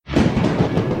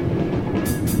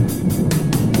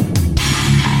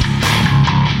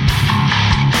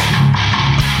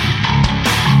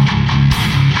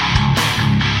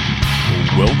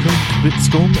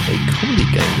Brainstorm, a comedy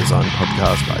game design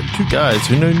podcast by two guys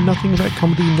who know nothing about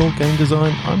comedy nor game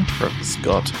design. I'm Trevor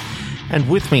Scott, and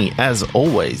with me, as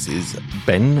always, is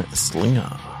Ben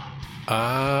Slinger.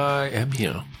 I am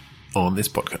here on this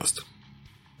podcast.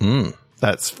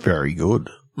 That's very good.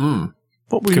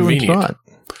 What were Convenient. you doing tonight?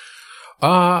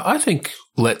 I think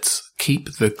let's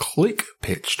keep the click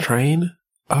pitch train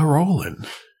a-rolling.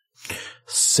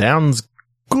 Sounds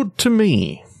good to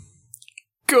me.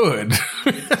 Good.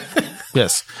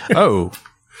 Yes. Oh,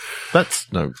 that's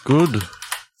no good.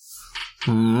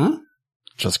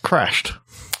 Just crashed.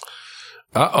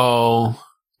 Uh-oh.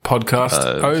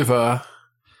 Podcast over.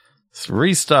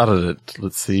 Restarted it.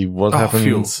 Let's see what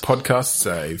happens. Phew. Podcast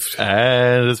saved.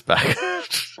 And it's back.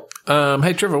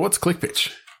 Hey, Trevor, what's click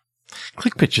pitch?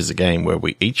 Click Pitch is a game where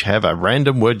we each have a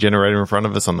random word generator in front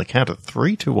of us. On the count of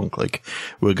 3, 2, 1 click.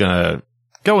 We're going to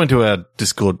go into our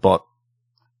Discord bot,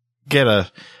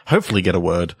 hopefully get a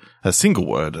word, a single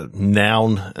word, a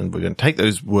noun, and we're going to take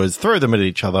those words, throw them at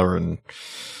each other, and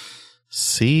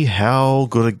see how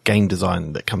good a game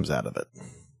design that comes out of it.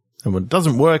 And when it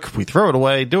doesn't work, we throw it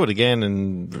away, do it again,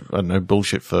 and I don't know,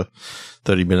 bullshit for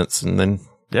 30 minutes, and then,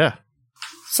 yeah.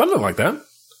 Something like that.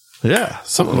 Yeah,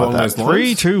 something like that.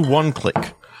 3, 2, 1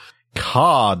 click.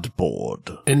 Cardboard.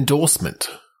 Endorsement.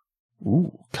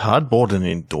 Ooh, cardboard and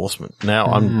endorsement. Now,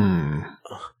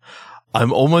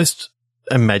 I'm almost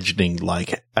imagining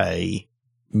like a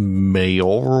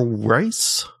mayoral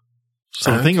race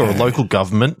something, or a local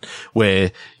government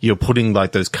where you're putting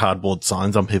like those cardboard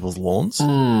signs on people's lawns.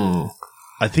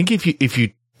 I think if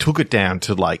you took it down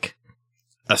to like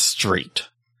a street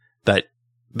that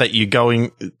you're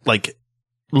going like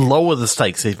lower the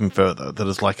stakes even further, that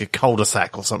is like a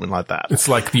cul-de-sac or something like that. It's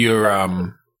like your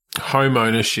home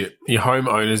ownership, your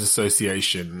homeowners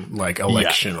association, like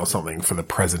election or something for the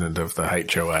president of the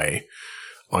HOA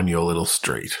on your little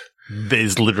street.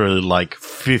 There's literally like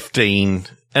 15,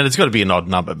 and it's got to be an odd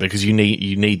number because you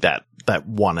need that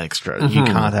one extra. You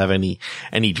can't have any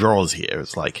draws here.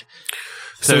 It's like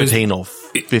 13 or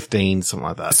 15, something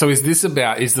like that. So is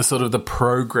the sort of the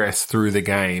progress through the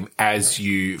game as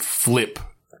you flip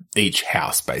each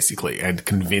house basically and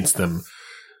convince them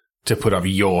to put up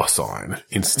your sign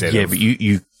instead of, but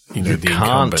you the can't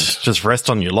incumbent. just rest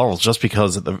on your laurels just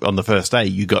because on the first day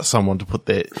you got someone to put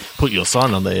your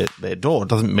sign on their door. It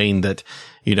doesn't mean that,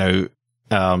 Daryl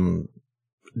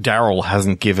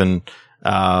hasn't given, them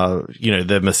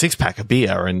a 6-pack of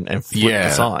beer and flipped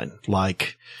the sign.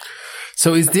 Like,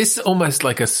 so is this almost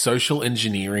like a social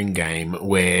engineering game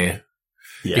where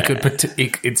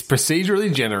it's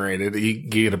procedurally generated? You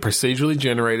get a procedurally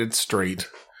generated street.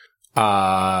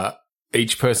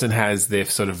 Each person has their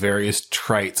sort of various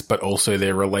traits, but also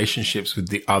their relationships with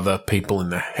the other people in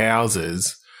the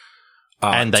houses.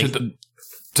 And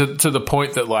to the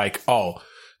point that like,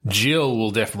 Jill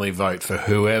will definitely vote for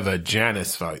whoever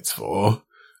Janice votes for,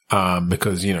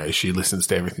 because, she listens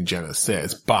to everything Janice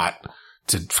says. But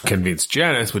to convince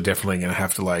Janice, we're definitely going to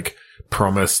have to like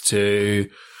promise to,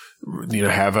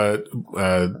 have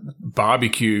a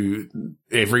barbecue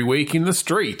every week in the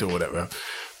street or whatever.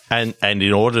 And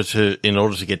in order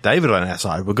to get David on our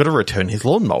side, we've got to return his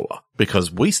lawnmower because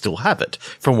we still have it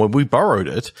from when we borrowed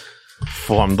it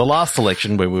from the last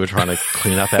election when we were trying to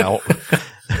clean up our.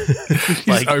 You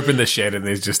just open the shed and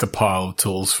there's just a pile of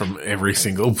tools from every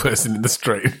single person in the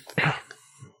street.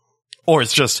 Or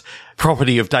it's just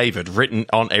property of David written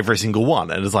on every single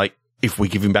one, and it's like if we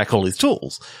give him back all his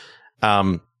tools.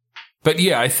 But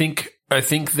yeah, I think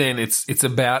then it's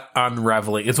about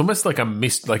unraveling. It's almost like a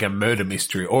murder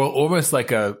mystery, or almost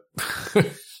like a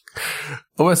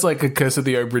Curse of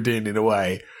the Obra Dinn in a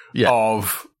way. Yeah.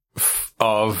 Of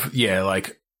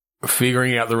like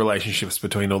figuring out the relationships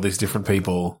between all these different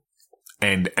people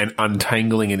and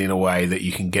untangling it in a way that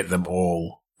you can get them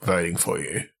all voting for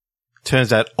you.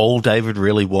 Turns out all David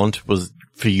really wanted was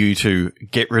for you to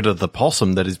get rid of the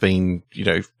possum that has been,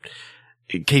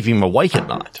 keeping him awake at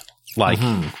night. Like,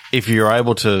 if you're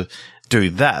able to do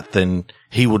that, then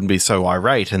he wouldn't be so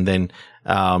irate. And then,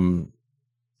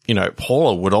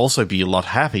 Paula would also be a lot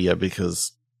happier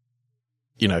because,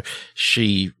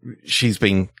 she's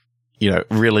been,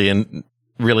 really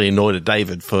annoyed at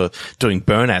David for doing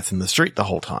burnouts in the street the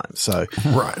whole time. So,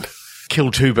 right. Kill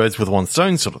two birds with one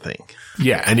stone sort of thing.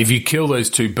 Yeah. And if you kill those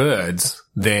two birds,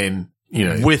 then,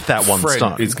 with that one Fred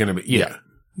stone. is going to be,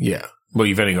 yeah. Well,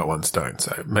 you've only got one stone,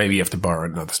 so maybe you have to borrow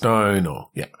another stone or,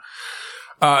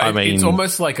 it's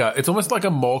almost like a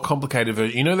more complicated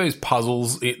version. You know those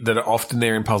puzzles that are often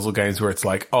there in puzzle games where it's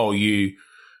like, you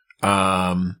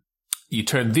you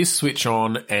turn this switch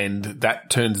on and that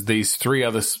turns these three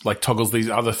others, like toggles these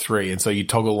other three. And so you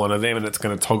toggle one of them and it's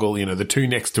going to toggle, the two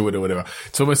next to it or whatever.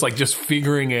 It's almost like just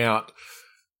figuring out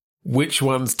which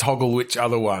ones toggle which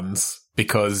other ones,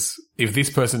 because if this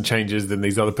person changes, then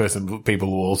these other people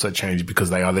will also change because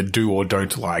they either do or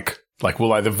don't like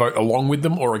we'll either vote along with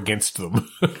them or against them.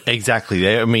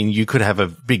 Exactly. I mean, you could have a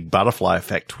big butterfly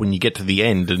effect when you get to the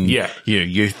end and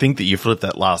you think that you flipped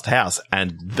that last house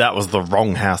and that was the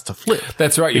wrong house to flip.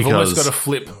 That's right. You've almost got to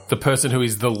flip the person who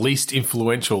is the least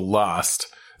influential last.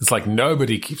 It's like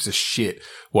nobody gives a shit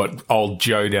what old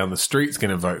Joe down the street's going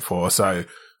to vote for. So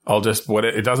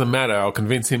it doesn't matter. I'll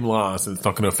convince him last and it's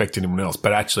not going to affect anyone else.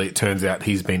 But actually it turns out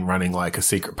he's been running like a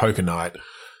secret poker night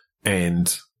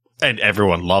and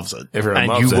everyone loves it. Everyone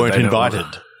loves it. And you weren't invited.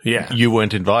 Yeah. You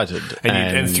weren't invited.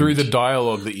 And through the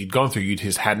dialogue that you'd gone through, you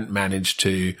just hadn't managed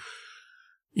to,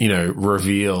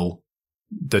 reveal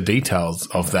the details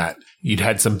of that. You'd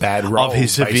had some bad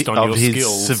rolls based on your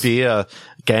skills. Severe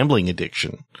gambling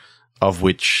addiction, of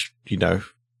which, you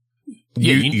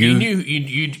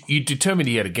determined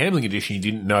he had a gambling addiction. You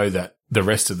didn't know that the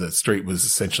rest of the street was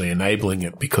essentially enabling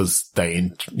it because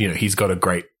he's got a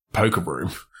great poker room.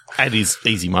 And he's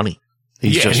easy money.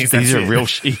 He's a real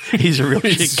shit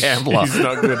gambler. He's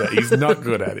not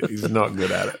good at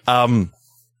it.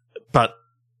 But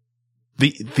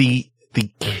the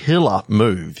killer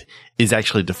move is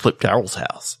actually to flip Daryl's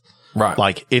house. Right.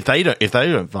 Like if they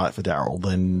don't vote for Daryl,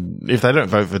 then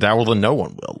no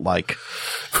one will. Like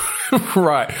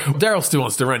right. Daryl still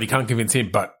wants to run. You can't convince him,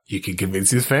 but you can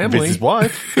convince his family. His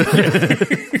wife.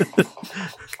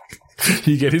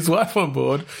 You get his wife on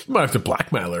board. You might have to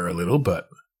blackmail her a little, but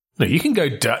no, you can go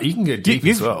deep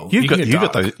as well. You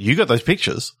got those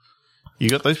pictures. You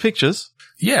got those pictures.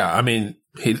 Yeah, I mean,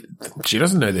 she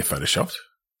doesn't know they're photoshopped,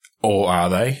 or are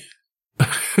they?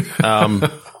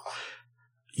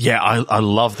 Yeah, I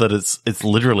love that it's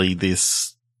literally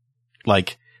this,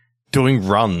 like, doing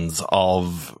runs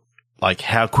of like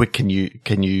how quick can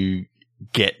you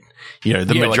get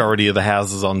the majority of the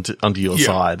houses onto your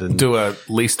side and do a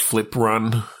least flip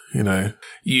run. Which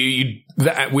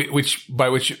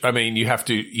I mean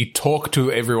you talk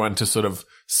to everyone to sort of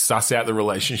suss out the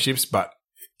relationships, but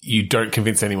you don't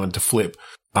convince anyone to flip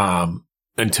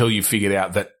until you figured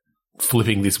out that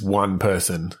flipping this one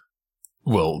person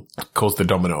will cause the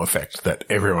domino effect that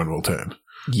everyone will turn.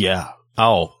 Yeah.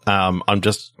 Oh,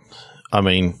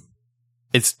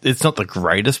 it's not the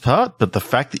greatest part, but the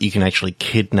fact that you can actually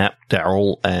kidnap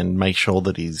Daryl and make sure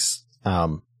that he's,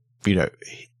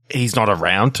 he's not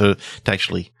around to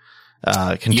actually,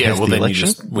 contest the election. You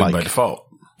just win by default.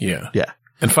 Yeah. Yeah.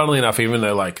 And funnily enough, even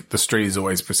though like the street is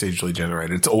always procedurally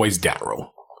generated, it's always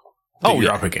Daryl that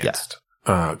you're up against.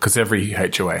 Yeah. 'Cause every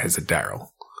HOA has a Daryl.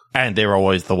 And they're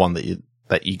always the one that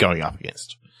you're going up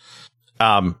against.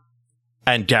 And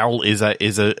Daryl is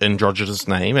a androgynous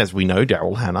name, as we know,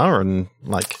 Daryl Hannah, and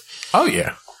like. Oh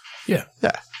yeah, yeah,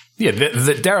 yeah, yeah.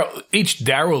 The Daryl, each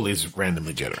Daryl is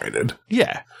randomly generated.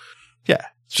 Yeah, yeah.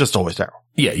 It's just always Daryl.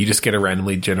 Yeah, you just get a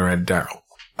randomly generated Daryl.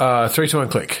 3, 2, 1,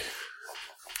 click.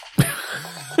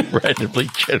 Randomly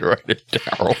generated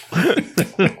Daryl.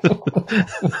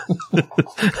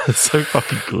 That's so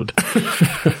fucking good.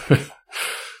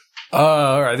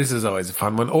 All right, this is always a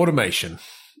fun one. Automation.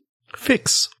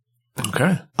 Fix.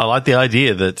 Okay. I like the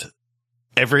idea that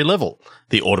every level,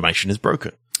 the automation is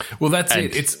broken. Well, that's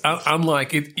it. It's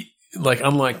unlike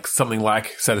something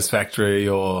like Satisfactory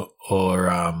or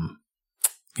the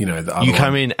other you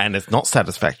come in and it's not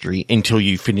satisfactory until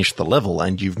you finish the level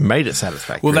and you've made it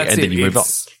satisfactory. Well, that's and it. Then you move on.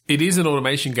 It is an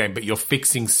automation game, but you're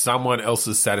fixing someone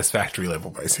else's satisfactory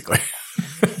level, basically.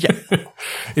 Yeah.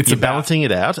 You're balancing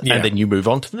it out and then you move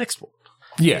on to the next one.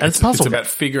 Yeah. And it's a puzzle. It's about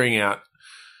figuring out.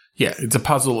 Yeah, it's a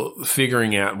puzzle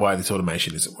figuring out why this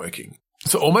automation isn't working.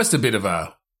 So almost a bit of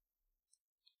a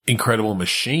incredible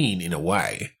machine in a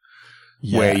way,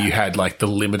 where you had like the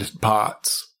limited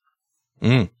parts.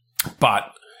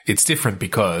 But it's different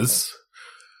because,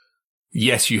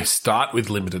 yes, you start with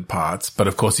limited parts, but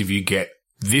of course if you get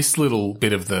this little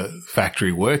bit of the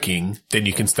factory working, then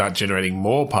you can start generating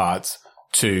more parts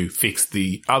to fix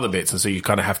the other bits. And so you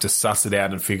kind of have to suss it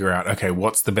out and figure out, okay,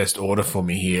 what's the best order for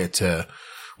me here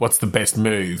what's the best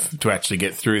move to actually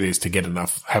get through this to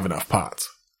have enough parts?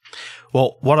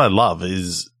 Well, what I love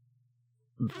is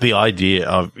the idea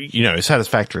of,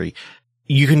 Satisfactory.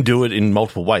 You can do it in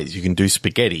multiple ways. You can do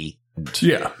spaghetti.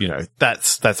 Yeah.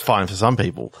 That's fine for some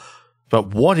people. But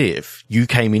what if you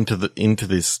came into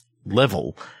this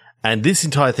level and this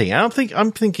entire thing, I'm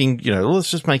thinking, let's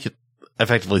just make it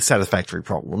effectively satisfactory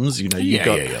problems. You know, you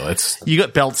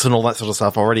got belts and all that sort of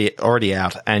stuff already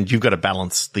out, and you've got to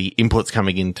balance the inputs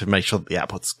coming in to make sure that the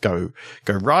outputs go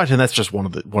right. And that's just one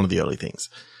of the early things.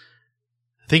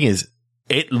 The thing is,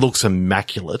 it looks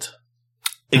immaculate,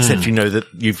 except you know that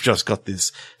you've just got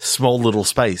this small little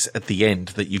space at the end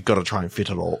that you've got to try and fit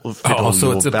all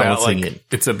so it's about in.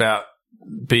 It's about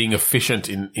being efficient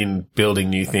in building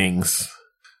new things.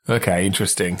 Okay,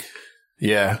 interesting.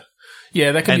 Yeah.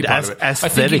 Yeah, that can be part of it. I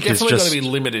think you definitely got to be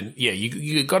limited. Yeah,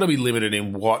 you got to be limited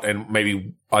in what, and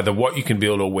maybe either what you can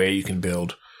build or where you can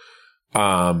build.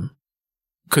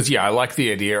 Cause I like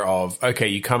the idea of, okay,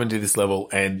 you come into this level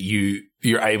and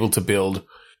you're able to build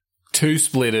 2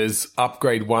 splitters,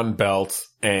 upgrade 1 belt,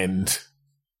 and,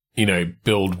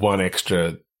 build 1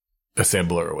 extra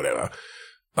assembler or whatever.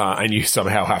 And you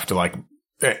somehow have to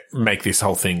make this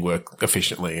whole thing work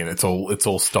efficiently, and it's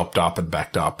all stopped up and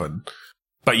backed up,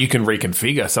 but you can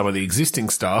reconfigure some of the existing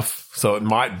stuff. So it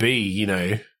might be,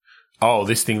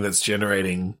 this thing that's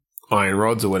generating iron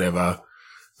rods or whatever,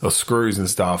 or screws and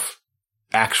stuff,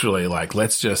 actually,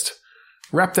 let's just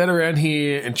wrap that around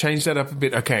here and change that up a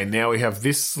bit. Okay, now we have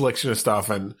this selection of stuff,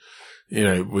 and,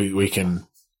 we can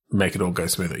make it all go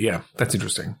smoother. Yeah, that's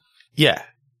interesting. Yeah.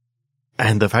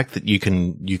 And the fact that you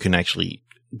can actually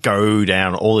go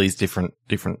down all these different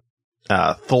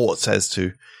thoughts as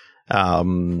to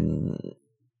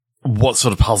what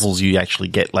sort of puzzles you actually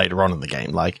get later on in the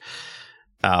game. I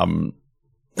kind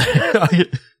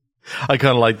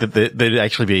of like that there'd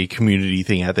actually be a community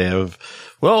thing out there of,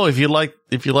 well, if you like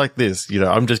this,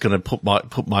 I'm just going to put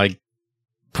my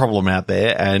problem out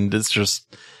there, and it's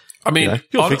just,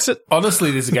 you'll fix it.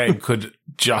 Honestly, this game could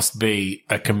just be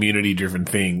a community-driven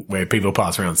thing where people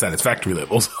pass around satisfactory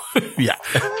levels. Yeah.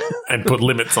 And put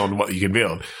limits on what you can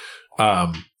build.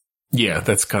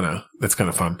 That's kind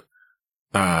of fun.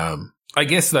 I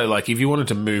guess though, if you wanted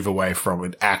to move away from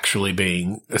it actually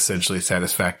being essentially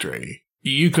satisfactory,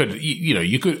 you could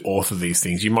author these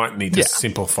things. You might need to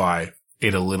simplify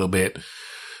it a little bit.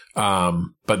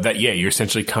 But you're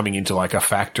essentially coming into a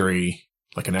factory,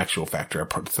 an actual factory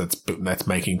that's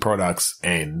making products,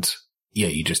 and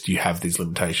you have these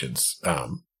limitations.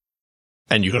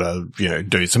 And you got to,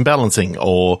 do some balancing,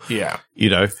 or,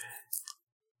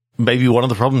 maybe one of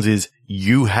the problems is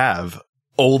you have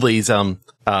all these, for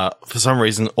some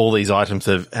reason, all these items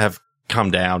have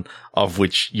come down, of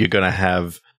which you're going to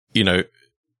have,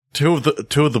 two of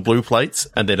the blue plates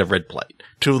and then a red plate.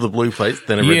 2 of the blue plates,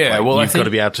 then a red plate. Well, you've got to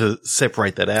be able to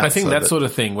separate that out. I think that sort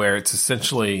of thing where it's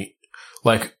essentially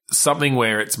something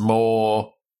where it's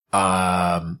more,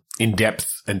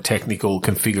 in-depth and technical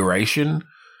configuration,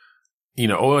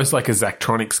 almost like a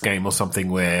Zachtronics game or something,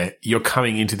 where you're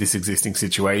coming into this existing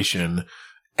situation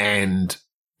and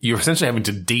you're essentially having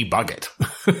to debug it.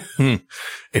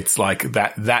 It's like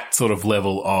that sort of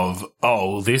level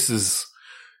of, this is,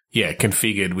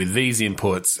 configured with these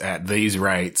inputs at these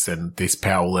rates and this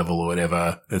power level or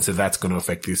whatever. And so that's going to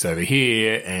affect this over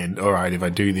here. And all right, if I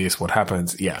do this, what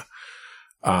happens? Yeah.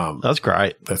 That's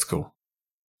great. That's cool.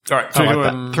 All right.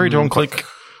 3, 2, 1, click.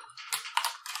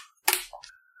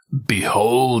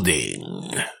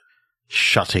 Beholding.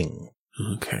 Shutting.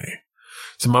 Okay.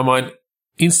 So my mind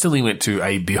instantly went to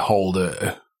a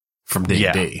beholder from D&D.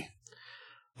 Yeah.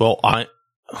 Well,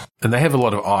 and they have a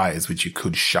lot of eyes which you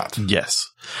could shut.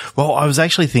 Yes. Well, I was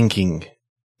actually thinking,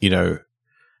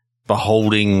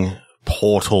 beholding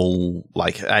portal,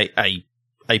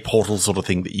 a portal sort of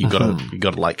thing that you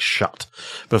gotta shut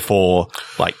before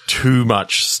too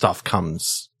much stuff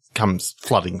comes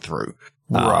flooding through.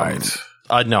 Right.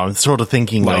 I know. I'm sort of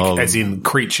thinking as in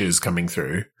creatures coming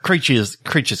through. Creatures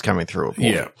coming through a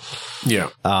portal. Yeah. Yeah.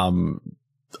 I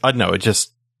don't know. It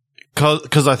just,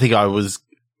 cause I think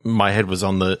my head was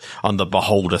on the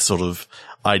beholder sort of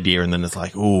idea, and then it's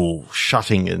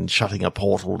shutting a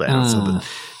portal down so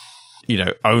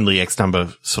that, only X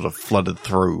number sort of flooded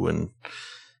through, and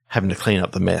having to clean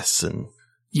up the mess. And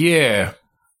yeah.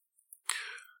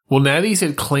 Well, now that you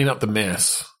said clean up the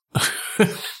mess,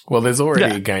 well, there's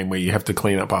already a game where you have to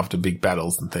clean up after big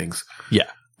battles and things. Yeah.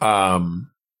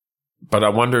 But I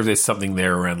wonder if there's something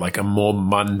there around a more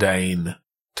mundane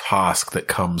task that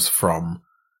comes from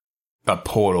a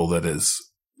portal that is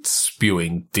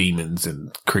spewing demons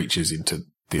and creatures into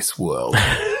this world.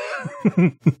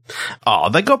 Oh,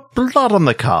 they got blood on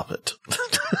the carpet.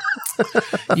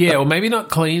 Yeah, well, maybe not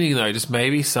cleaning though. Just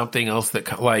maybe something else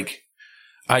that,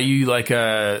 are you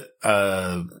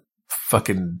a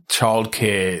fucking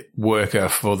childcare worker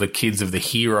for the kids of the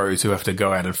heroes who have to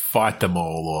go out and fight them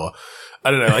all, or I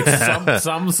don't know,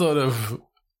 some sort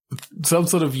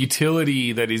of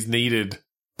utility that is needed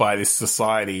by this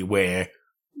society where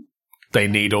they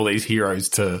need all these heroes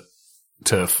to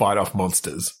fight off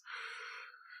monsters.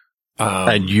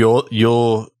 And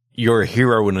you're a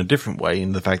hero in a different way,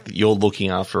 in the fact that you're looking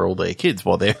after all their kids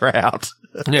while they're out.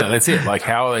 Yeah, that's it. Like,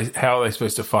 how are they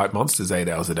supposed to fight monsters 8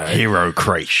 hours a day? Hero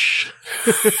Creche.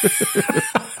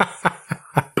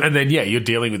 And then, yeah, you're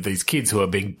dealing with these kids who are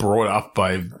being brought up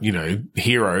by,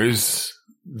 heroes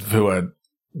who are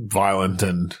violent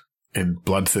and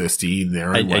bloodthirsty in their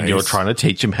own ways. And you're trying to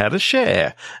teach them how to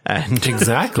share. And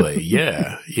exactly.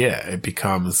 Yeah. Yeah. It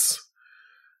becomes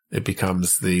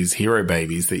these hero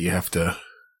babies that you have to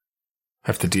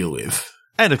deal with.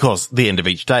 And of course, the end of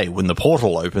each day, when the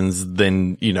portal opens,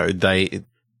 then,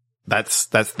 that's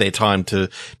their time to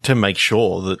make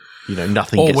sure that,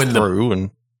 nothing gets through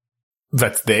and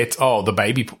that's the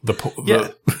baby,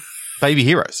 baby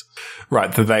heroes. Right.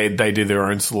 They do their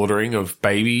own slaughtering of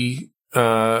baby,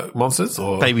 monsters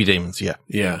or baby demons. Yeah.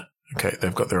 Yeah. Okay.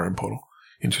 They've got their own portal.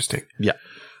 Interesting. Yeah.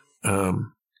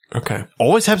 Okay.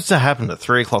 Always happens to happen at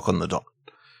 3:00 on the dot.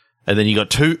 And then you got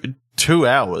two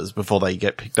hours before they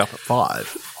get picked up at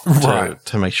 5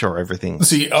 to make sure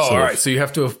everything's all right. So you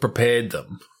have to have prepared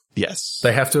them. Yes.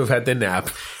 They have to have had their nap.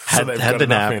 Had the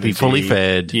nap, be fully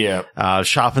fed. Yeah.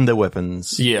 Sharpened their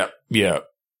weapons. Yeah. Yeah.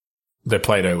 Their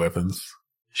Play-Doh weapons.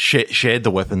 Shared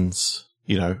the weapons,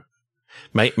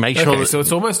 Make sure that, so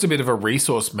it's almost a bit of a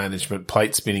resource management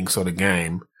plate spinning sort of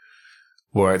game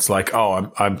where it's like,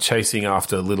 I'm chasing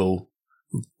after little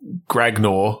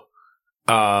Gragnor,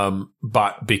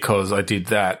 but because I did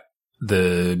that,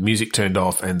 the music turned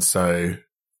off, and so,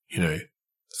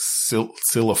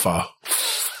 Sillifer,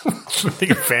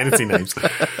 think of fantasy names,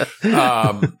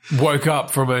 woke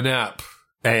up from a nap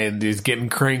and is getting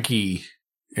cranky.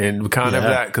 And we can't have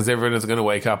that because everyone is going to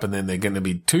wake up and then they're going to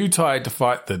be too tired to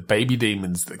fight the baby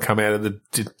demons that come out of the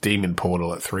demon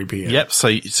portal at 3 p.m. Yep. So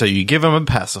you give them a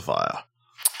pacifier.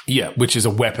 Yeah, which is a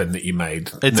weapon that you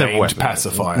made. It's a weapon.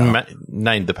 Pacifier.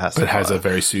 Named the pacifier. But it has a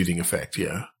very soothing effect,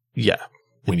 yeah. Yeah,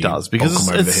 it does. Because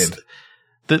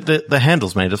the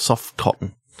handle's made of soft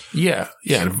cotton. Yeah,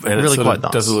 yeah. And really it quite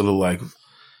nice. Does a little,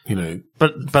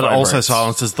 But it also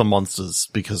silences the monsters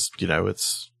because,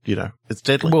 it's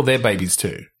deadly. Well, they're babies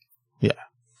too. Yeah.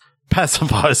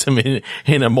 Pacifies them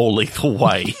in a more lethal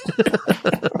way.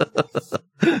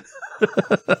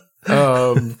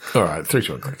 All right. 3,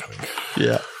 2, 1, click, I think.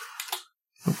 Yeah.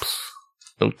 Oops.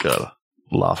 Oh, God.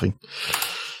 Laughing.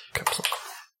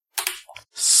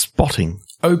 Spotting.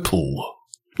 Opal.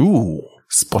 Ooh.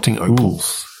 Spotting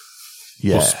opals.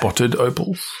 Yeah. Or spotted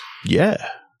opals. Yeah.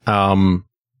 Kind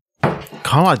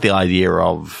of like the idea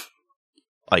of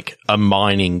like a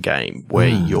mining game where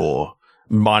you're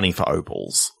mining for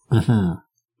opals. Mm-hmm.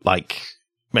 Like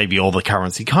maybe all the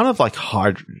currency, kind of like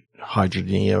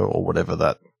Hydronia or whatever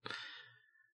that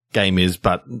game is,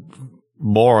 but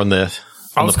more on the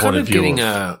I was point kind of of view getting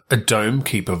a Dome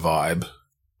Keeper vibe.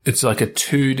 It's like a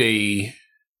 2D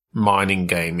mining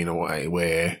game in a way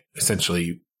where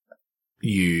essentially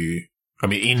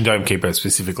in Dome Keeper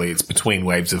specifically, it's between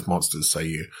waves of monsters. So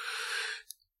you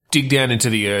dig down into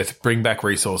the earth, bring back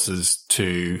resources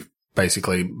to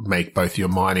basically make both your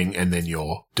mining and then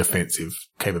your defensive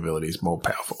capabilities more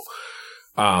powerful.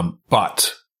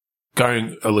 But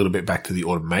going a little bit back to the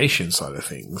automation side of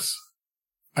things,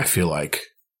 I feel like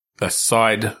a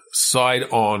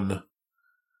side-on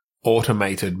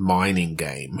automated mining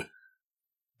game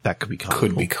that could be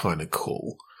kind of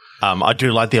cool. I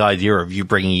do like the idea of you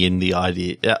bringing in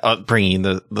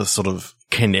the sort of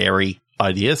canary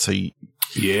idea. So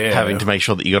having to make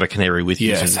sure that you got a canary with you.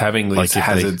 Yes, having these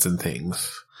hazards and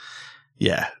things.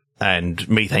 Yeah. And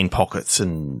methane pockets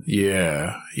and.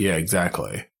 Yeah,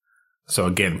 exactly. So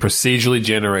again, procedurally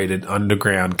generated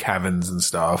underground caverns and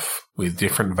stuff with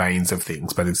different veins of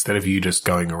things. But instead of you just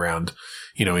going around,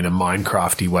 in a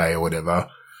Minecrafty way or whatever,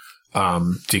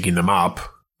 digging them up,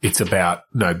 it's about,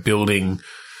 building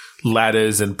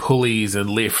ladders and pulleys and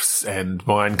lifts and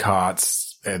mine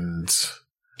carts and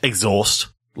exhaust.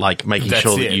 Like making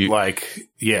sure that you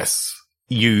yes,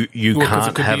 you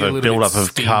can't have a build-up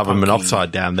of carbon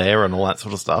monoxide down there and all that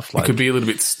sort of stuff. It could be a little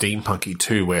bit steampunky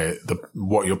too, where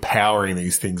what you're powering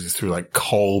these things is through like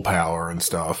coal power and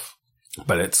stuff,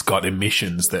 but it's got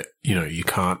emissions that you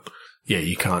can't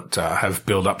have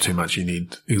build up too much. You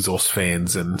need exhaust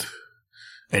fans and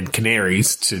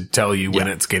canaries to tell you when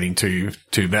it's getting too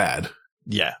bad.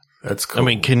 Yeah, that's cool. I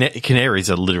mean,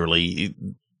 canaries are literally.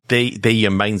 They're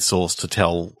your main source to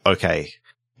tell, okay,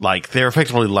 like they're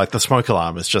effectively like the smoke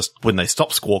alarm. It's just when they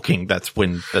stop squawking, that's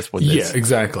when there's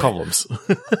exactly problems.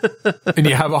 And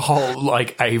you have a whole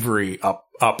like aviary up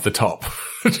the top,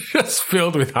 just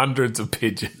filled with hundreds of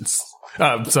pigeons.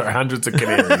 Hundreds of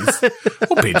canaries.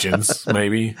 Or pigeons,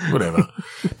 maybe. Whatever.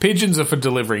 Pigeons are for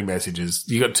delivering messages.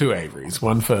 You got 2 aviaries.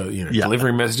 One for,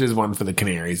 delivering messages, one for the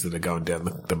canaries that are going down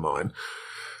the mine.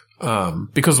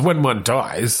 Because when one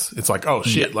dies, it's like, oh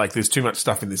shit, like there's too much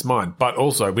stuff in this mine. But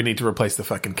also, we need to replace the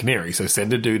fucking canary. So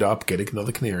send a dude up, get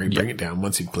another canary, bring it down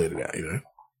once you've cleared it out,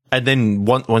 And then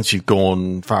once you've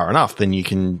gone far enough, then you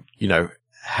can,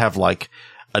 have like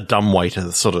a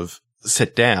dumbwaiter sort of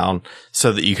set down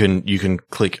so that you can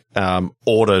click,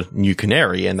 order new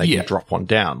canary and they can drop one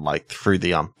down, like through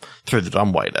the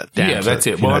dumbwaiter down. Yeah, that's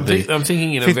it. Well, I'm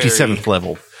thinking in a 57th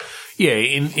level. Yeah,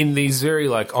 in these very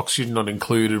like oxygen not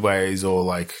included ways or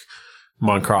like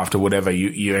Minecraft or whatever,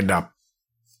 you end up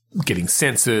getting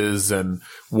sensors and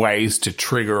ways to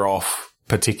trigger off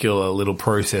particular little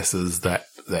processes that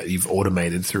you've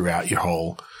automated throughout your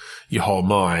whole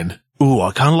mine. Ooh,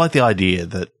 I kind of like the idea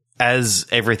that as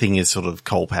everything is sort of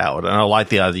coal powered, and I like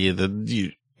the idea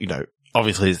that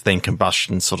obviously it's then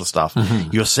combustion sort of stuff.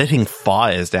 Mm-hmm. You're setting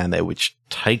fires down there, which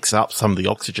takes up some of the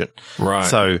oxygen. Right.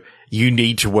 So you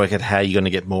need to work out how you're going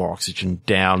to get more oxygen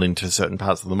down into certain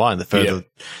parts of the mine.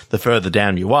 The further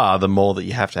down you are, the more that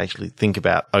you have to actually think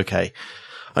about, okay,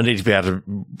 I need to be able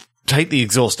to take the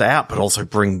exhaust out, but also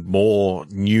bring more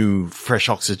new, fresh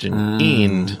oxygen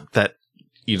in that,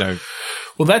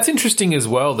 Well, that's interesting as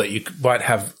well that you might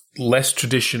have less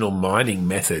traditional mining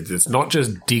methods. It's not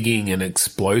just digging and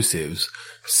explosives.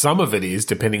 Some of it is,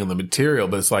 depending on the material,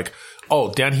 but it's like,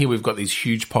 oh, down here we've got these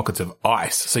huge pockets of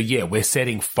ice. So yeah, we're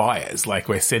setting fires. Like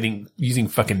we're using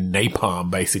fucking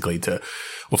napalm basically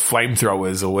or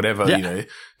flamethrowers or whatever,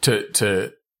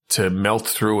 to melt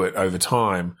through it over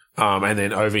time. And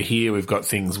then over here we've got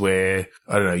things where,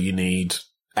 I don't know, you need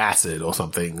acid or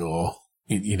something, or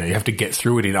you have to get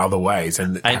through it in other ways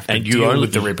and have to deal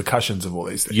with the repercussions of all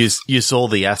these things. You saw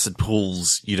the acid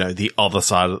pools, the other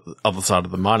side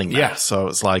of the mining map. Yeah. So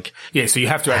it's like, so you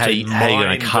have to actually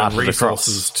mine the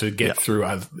resources to get through.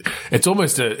 It's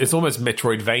almost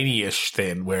Metroidvania-ish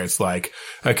then, where it's like,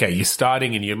 okay, you're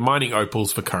starting and you're mining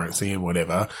opals for currency and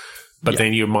whatever, but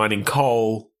then you're mining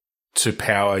coal to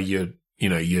power your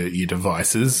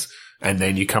devices. And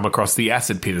then you come across the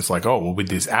acid pit. It's like, oh, well, with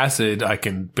this acid, I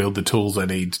can build the tools I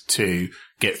need to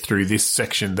get through this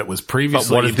section that was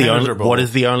previously impenetrable. What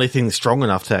is the only thing strong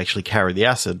enough to actually carry the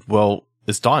acid? Well,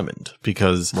 it's diamond,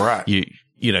 because you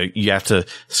have to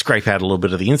scrape out a little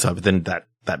bit of the inside, but then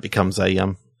that becomes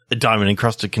a diamond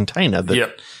encrusted container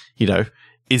that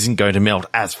isn't going to melt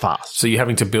as fast. So you're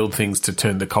having to build things to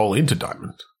turn the coal into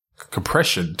diamond.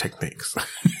 Compression techniques.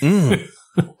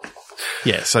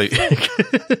 Yeah, so you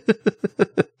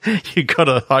got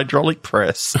a hydraulic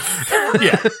press.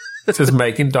 Yeah, it says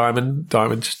making diamond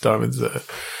buckets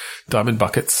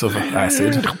of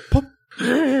acid.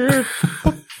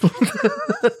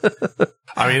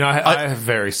 I mean, I have a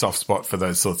very soft spot for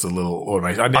those sorts of little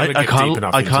automation. I never get deep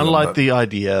enough. I kind of like the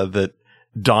idea that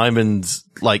diamonds,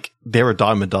 like, they're a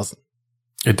diamond dozen.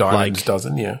 A diamond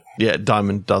dozen, yeah. Yeah,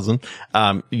 diamond dozen.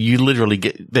 You literally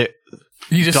get there.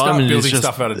 You just start building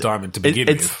stuff out of diamond to begin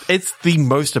with. It's the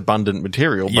most abundant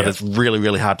material, but it's really,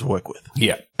 really hard to work with.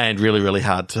 Yeah. And really, really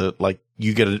hard to, like,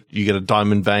 you get a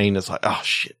diamond vein. It's like, oh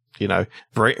shit,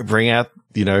 bring out,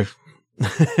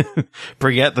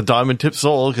 bring out the diamond tip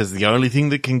saw, because the only thing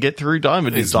that can get through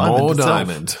diamond is diamond more itself.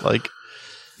 Diamond. Like,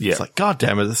 it's like, God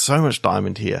damn it, there's so much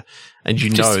diamond here. And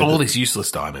just all this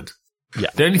useless diamond. Yeah.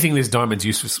 The only thing this diamond's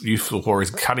useful for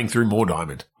is cutting through more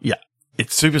diamond. Yeah.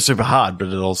 It's super, super hard, but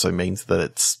it also means that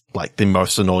it's like the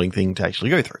most annoying thing to actually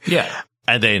go through. Yeah.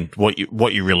 And then what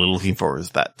you're really looking for is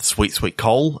that sweet, sweet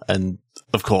coal, and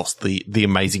of course the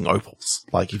amazing opals.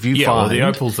 Like if you find the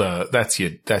opals that's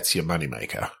your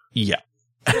moneymaker. Yeah.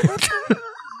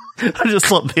 I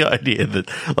just love the idea that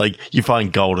like you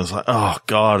find gold and it's like, oh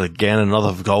God, again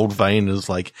another gold vein. Is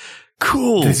like,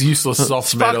 cool. This useless soft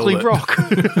sparkly metal rock.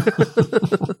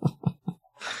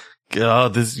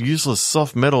 God, this useless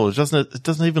soft metal. It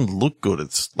doesn't even look good.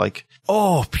 It's like,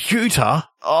 oh, pewter.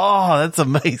 Oh, that's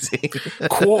amazing.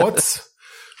 Quartz.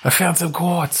 I found some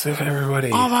quartz for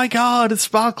everybody. Oh my God, it's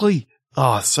sparkly.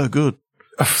 Oh, it's so good.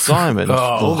 Diamond.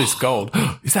 All this gold.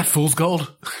 Is that fool's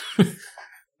gold?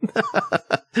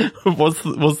 What's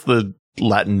the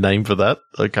Latin name for that?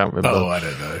 I can't remember. Oh, I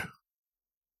don't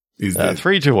know.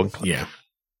 3, 2, 1. Yeah.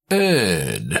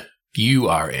 Urn.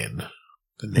 URN.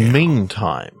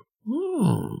 Meantime.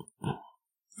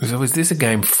 So is this a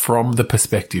game from the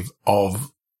perspective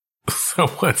of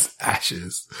someone's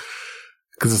ashes?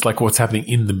 Because it's like what's happening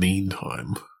in the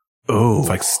meantime. Oh. It's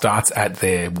like starts at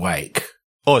their wake.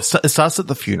 Oh, it starts at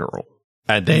the funeral.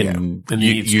 And then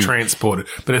you transport it.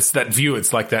 But it's that view.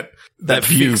 It's like that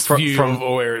view from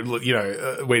where,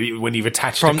 when you've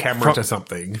attached a camera to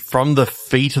something. From the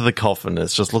feet of the coffin,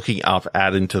 it's just looking up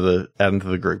out into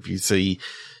the group. You see,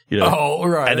 Oh,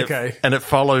 right. And and it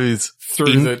follows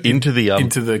into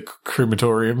the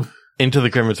crematorium. Into the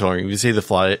crematorium. You see the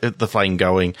flame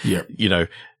going. Yeah.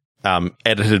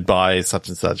 Edited by such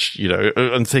and such,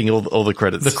 and seeing all the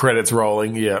credits. The credits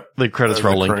rolling, yeah. The credits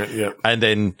rolling. Yeah. And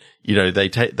then, they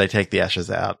take the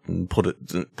ashes out and put it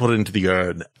into the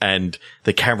urn, and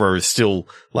the camera is still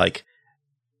like,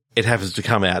 it happens to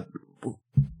come out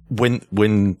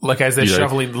when like as they're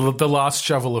shoveling the last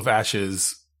shovel of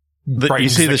ashes. You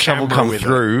see the shovel come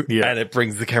through, yeah. and it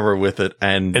brings the camera with it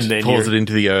and then pulls it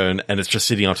into the urn, and it's just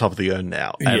sitting on top of the urn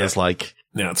now. And it's like,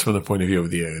 now it's from the point of view of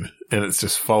the urn, and it's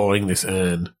just following this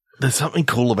urn. There's something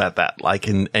cool about that, like,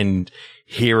 and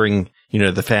hearing,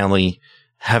 the family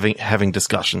having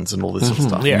discussions and all this sort of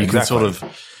stuff. Yeah, and you exactly.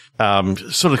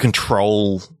 can sort of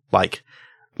control, like,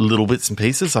 little bits and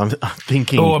pieces. I'm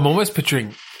thinking. Oh, I'm almost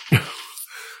picturing.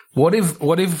 What if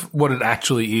what it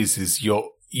actually is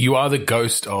you are the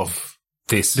ghost of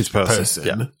this person.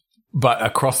 Yeah. But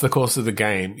across the course of the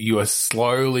game, you are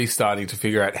slowly starting to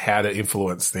figure out how to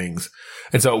influence things.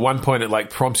 And so at one point, it like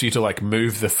prompts you to like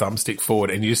move the thumbstick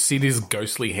forward, and you see this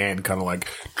ghostly hand kind of like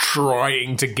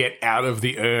trying to get out of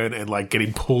the urn and like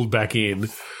getting pulled back in.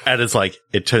 And it's like,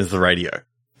 it turns the radio.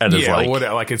 And it's like, or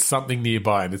whatever, like it's something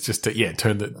nearby, and it's just change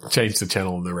the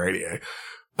channel on the radio.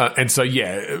 And so,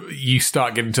 you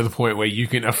start getting to the point where you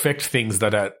can affect things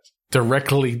that are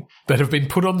that have been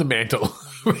put on the mantle,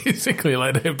 basically,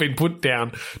 like they have been put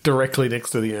down directly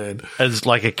next to the urn. It's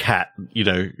like a cat,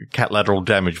 cat lateral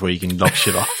damage where you can knock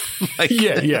shit off. Like,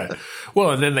 yeah.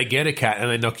 Well, and then they get a cat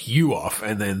and they knock you off,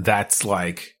 and then that's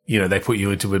like, they put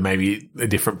you into maybe a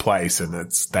different place, and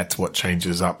that's what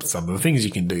changes up some of the things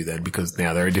you can do then, because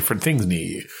now there are different things near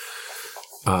you.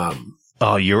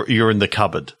 Oh, you're in the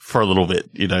cupboard for a little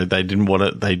bit. They didn't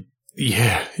want it.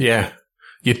 Yeah.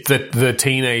 The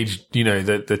teenage,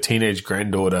 the teenage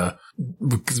granddaughter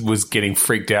was getting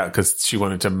freaked out because she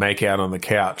wanted to make out on the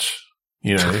couch,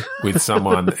 with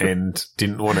someone, and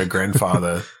didn't want her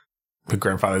grandfather's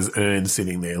urn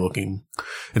sitting there looking.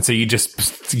 And so you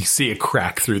see a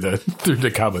crack through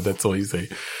the cupboard. That's all you see.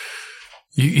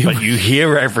 But you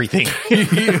hear everything.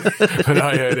 But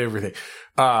I heard everything.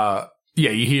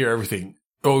 You hear everything.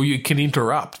 Or you can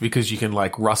interrupt because you can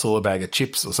like rustle a bag of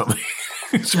chips or something.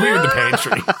 It's weird in the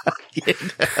pantry.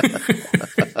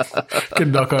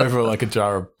 Can knock over like a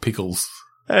jar of pickles.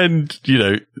 And,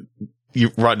 you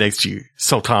right next to you,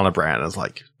 Sultana Brown is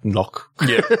like, knock.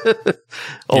 Yeah.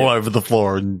 All over the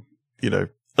floor. And,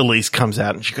 Elise comes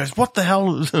out and she goes, what the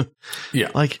hell? Yeah.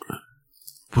 Like,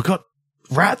 we got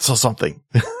rats or something.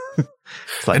 It's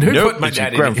like, and who nope, put my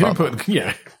dad in here?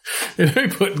 And who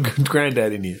put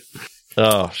granddad in here?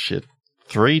 Oh, shit.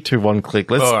 3, 2, 1, click.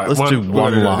 Let's do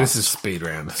one last. This is speed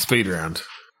round.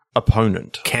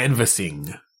 Opponent.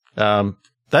 Canvassing.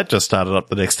 That just started up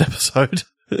the next episode.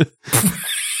 That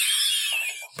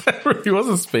really was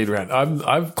a speed round.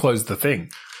 I've closed the thing.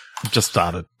 Just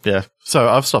started. Yeah. So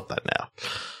I've stopped that now.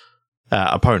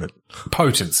 Opponent.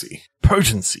 Potency.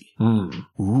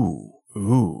 Ooh.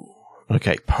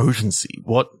 Okay. Potency.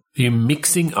 What? You're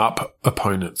mixing up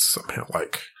opponents somehow,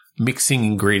 like mixing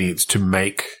ingredients to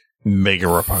make mega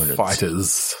opponents.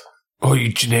 Fighters. Or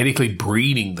you're genetically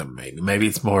breeding them, maybe. Maybe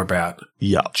it's more about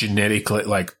genetically,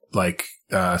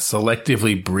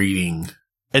 selectively breeding.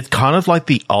 It's kind of like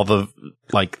the other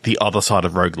side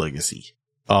of Rogue Legacy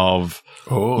of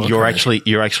you're actually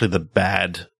the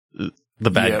bad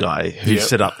guy who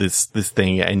set up this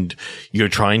thing, and you're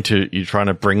trying to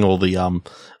bring all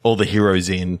the heroes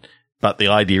in. But the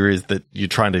idea is that you're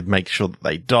trying to make sure that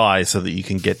they die so that you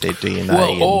can get their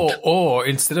DNA. Well, or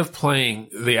instead of playing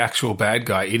the actual bad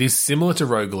guy, it is similar to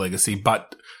Rogue Legacy,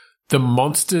 but the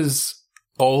monsters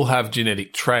all have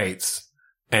genetic traits.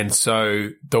 And so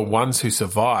the ones who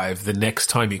survive, the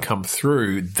next time you come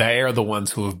through, they are the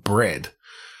ones who have bred.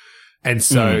 And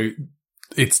so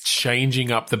it's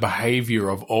changing up the behavior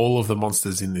of all of the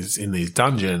monsters in these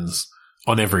dungeons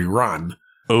on every run.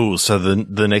 Oh, so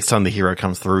the next time the hero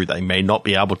comes through, they may not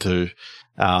be able to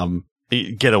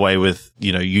get away with,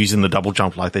 using the double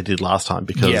jump like they did last time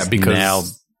because now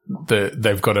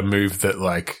they've got a move that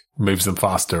like moves them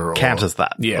faster or counters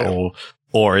that. Yeah.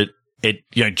 Or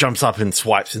it jumps up and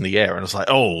swipes in the air, and it's like,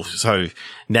 oh, so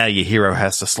now your hero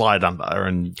has to slide under,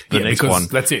 and the next one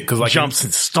that's it, because like jumps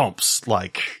and stomps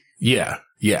like yeah.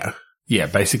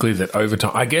 Basically, that over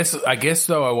time. I guess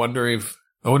though, I wonder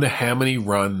how many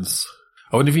runs.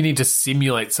 I wonder if you need to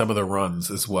simulate some of the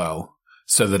runs as well.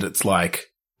 so that it's like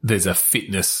there's a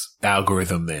fitness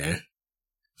algorithm there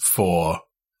for.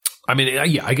 I mean,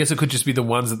 yeah, I guess it could just be the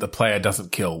ones that the player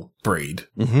doesn't kill breed.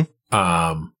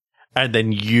 Mm-hmm. And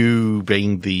then you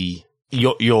being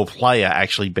your player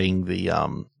actually being the.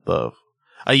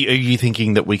 Are you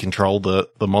thinking that we control the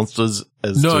monsters?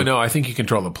 No, I think you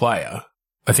control the player.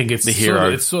 I think it's the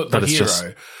hero.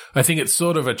 I think it's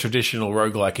sort of a traditional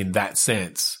roguelike in that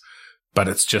sense, but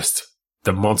it's just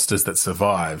the monsters that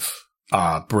survive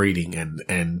are breeding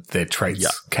and their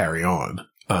traits carry on.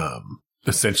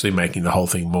 Essentially making the whole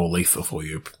thing more lethal for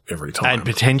you every time. And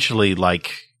potentially,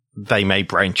 like, they may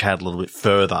branch out a little bit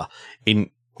further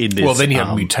in this. Well, then you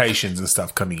have mutations and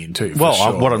stuff coming in too. What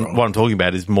I'm talking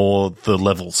about is more the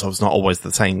level, so it's not always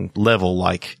the same level.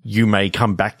 Like, you may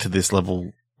come back to this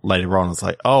level later on. It's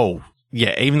like, oh,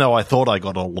 yeah, even though I thought I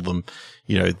got all of them,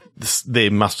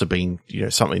 there must have been,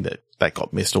 something that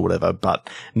got missed or whatever. But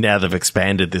now they've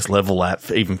expanded this level out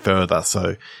even further,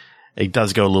 so it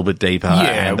does go a little bit deeper.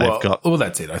 Yeah, well,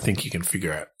 that's it. I think you can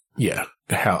figure out,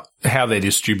 how they're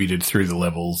distributed through the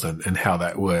levels and how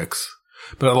that works.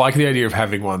 But I like the idea of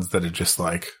having ones that are just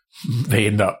like, they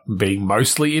end up being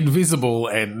mostly invisible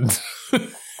and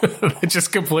they're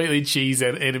just completely cheese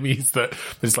enemies that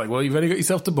it's like, well, you've only got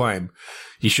yourself to blame.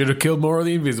 You should have killed more of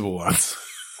the invisible ones.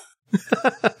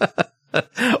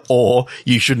 Or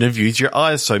you shouldn't have used your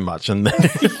eyes so much. And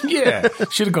yeah,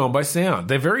 should have gone by sound.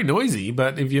 They're very noisy,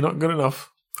 but if you're not good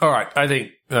enough. All right, I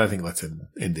think let's end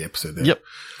the episode there. Yep,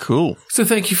 cool. So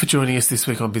thank you for joining us this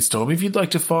week on Bitstorm. If you'd like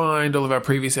to find all of our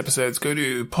previous episodes, go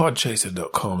to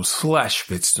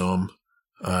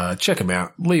podchaser.com/Bitstorm. Check them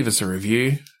out. Leave us a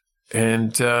review.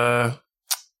 And, tell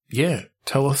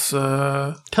us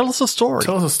a story.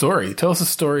 Tell us a story. Tell us a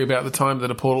story about the time that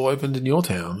a portal opened in your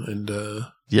town and,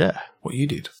 what you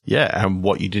did. Yeah, and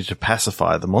what you did to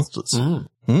pacify the monsters.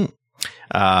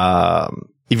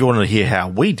 If you want to hear how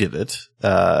we did it,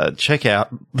 check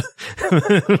out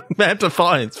Mad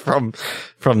Defiance from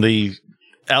the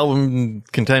album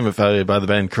Containment Failure by the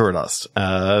band Kuradust.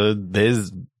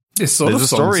 There's a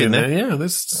story in there. Yeah,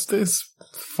 there's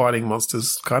fighting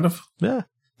monsters, kind of. Yeah,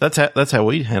 that's how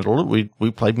we handled it.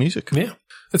 We played music. Yeah,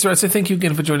 that's right. So thank you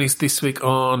again for joining us this week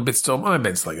on Bitstorm. I'm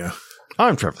Ben Slinger.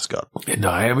 I'm Trevor Scott. And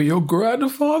I am your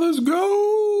grandfather's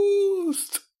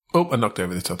ghost. Oh, I knocked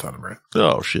over the Titanium, right?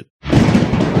 Oh, shit.